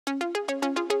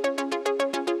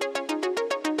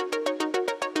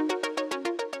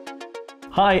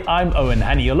Hi, I'm Owen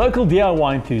Honey, your local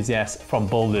DIY enthusiast from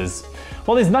Builders.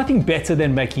 Well, there's nothing better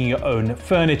than making your own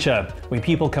furniture. When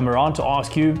people come around to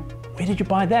ask you, where did you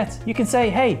buy that? You can say,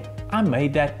 hey, I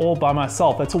made that all by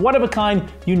myself. It's a one-of-a-kind,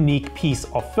 unique piece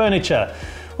of furniture.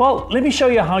 Well, let me show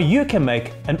you how you can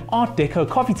make an Art Deco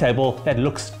coffee table that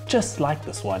looks just like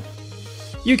this one.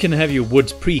 You can have your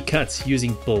wood pre-cut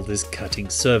using Builders cutting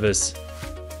service.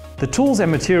 The tools and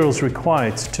materials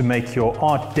required to make your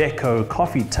Art Deco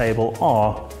coffee table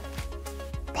are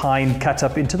pine cut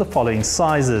up into the following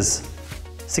sizes: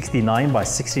 69 by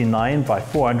 69 by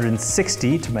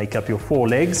 460 to make up your 4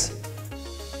 legs,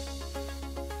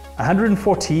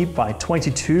 140 by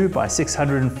 22 by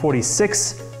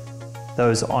 646,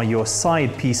 those are your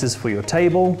side pieces for your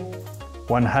table,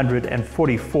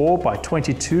 144 by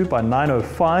 22 by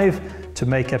 905 to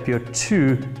make up your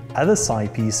 2 other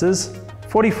side pieces,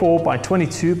 44 by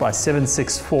 22 by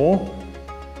 764,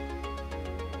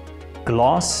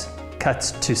 glass cut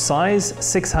to size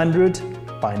 600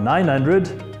 by 900,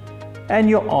 and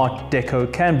your Art Deco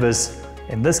canvas,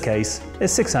 in this case, is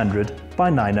 600 by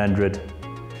 900.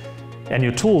 And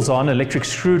your tools are an electric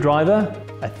screwdriver,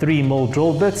 a 3mm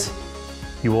drill bit.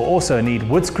 You will also need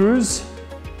wood screws,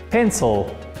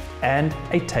 pencil, and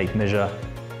a tape measure.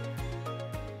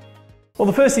 Well,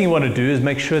 the first thing you want to do is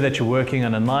make sure that you're working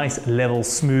on a nice, level,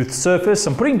 smooth surface.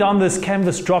 I'm putting down this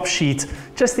canvas drop sheet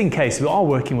just in case. We are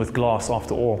working with glass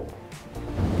after all.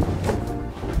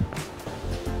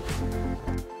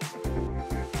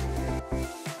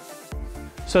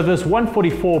 So this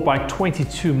 144 by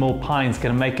 22mm pine is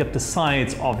going to make up the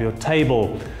sides of your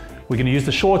table. We're going to use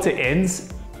the shorter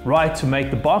ends right to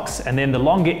make the box, and then the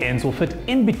longer ends will fit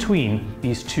in between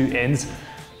these two ends.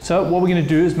 So what we're going to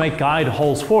do is make guide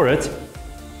holes for it.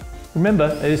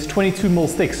 Remember, it is 22mm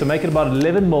thick, so make it about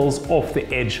 11mm off the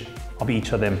edge of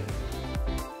each of them.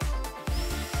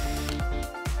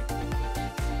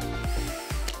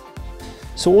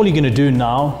 So all you're going to do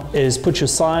now is put your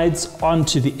sides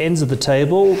onto the ends of the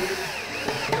table,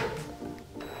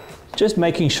 just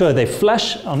making sure they're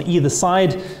flush on either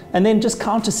side, and then just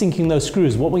countersinking those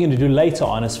screws. What we're going to do later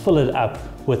on is fill it up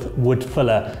with wood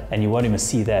filler, and you won't even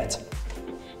see that.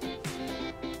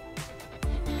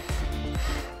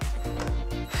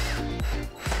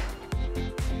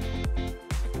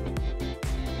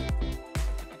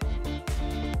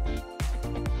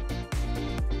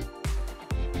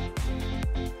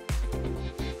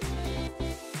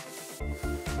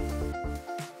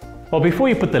 Well, before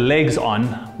you put the legs on,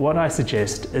 what I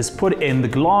suggest is put in the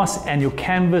glass and your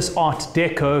canvas Art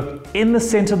Deco in the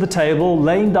center of the table,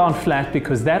 laying down flat,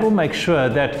 because that will make sure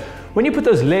that when you put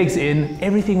those legs in,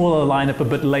 everything will align up a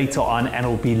bit later on and it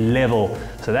will be level.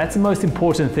 So that's the most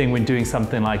important thing when doing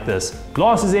something like this.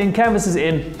 Glass is in, canvas is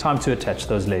in, time to attach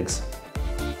those legs.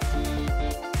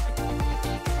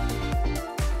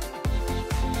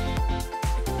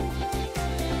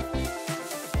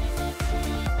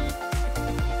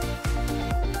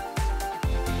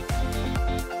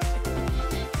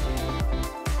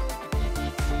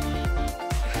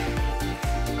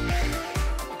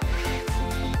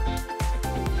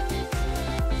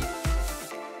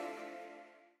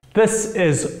 This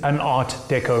is an Art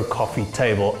Deco coffee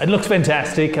table. It looks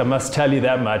fantastic, I must tell you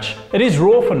that much. It is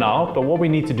raw for now, but what we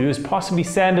need to do is possibly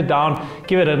sand it down,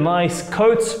 give it a nice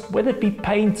coat, whether it be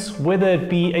paint, whether it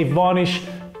be a varnish,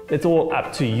 it's all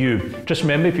up to you. Just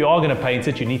remember, if you are going to paint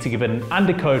it, you need to give it an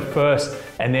undercoat first,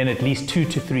 and then at least 2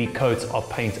 to 3 coats of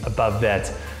paint above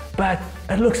that. But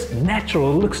it looks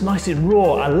natural, it looks nice and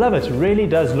raw. I love it, it really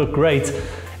does look great.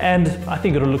 And I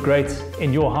think it'll look great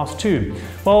in your house too.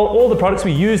 Well, all the products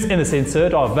we use in this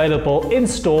insert are available in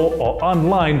store or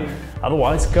online.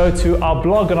 Otherwise, go to our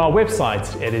blog on our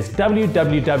website. It is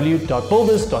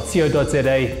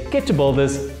www.builders.co.za. Get to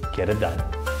Builders, get it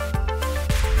done.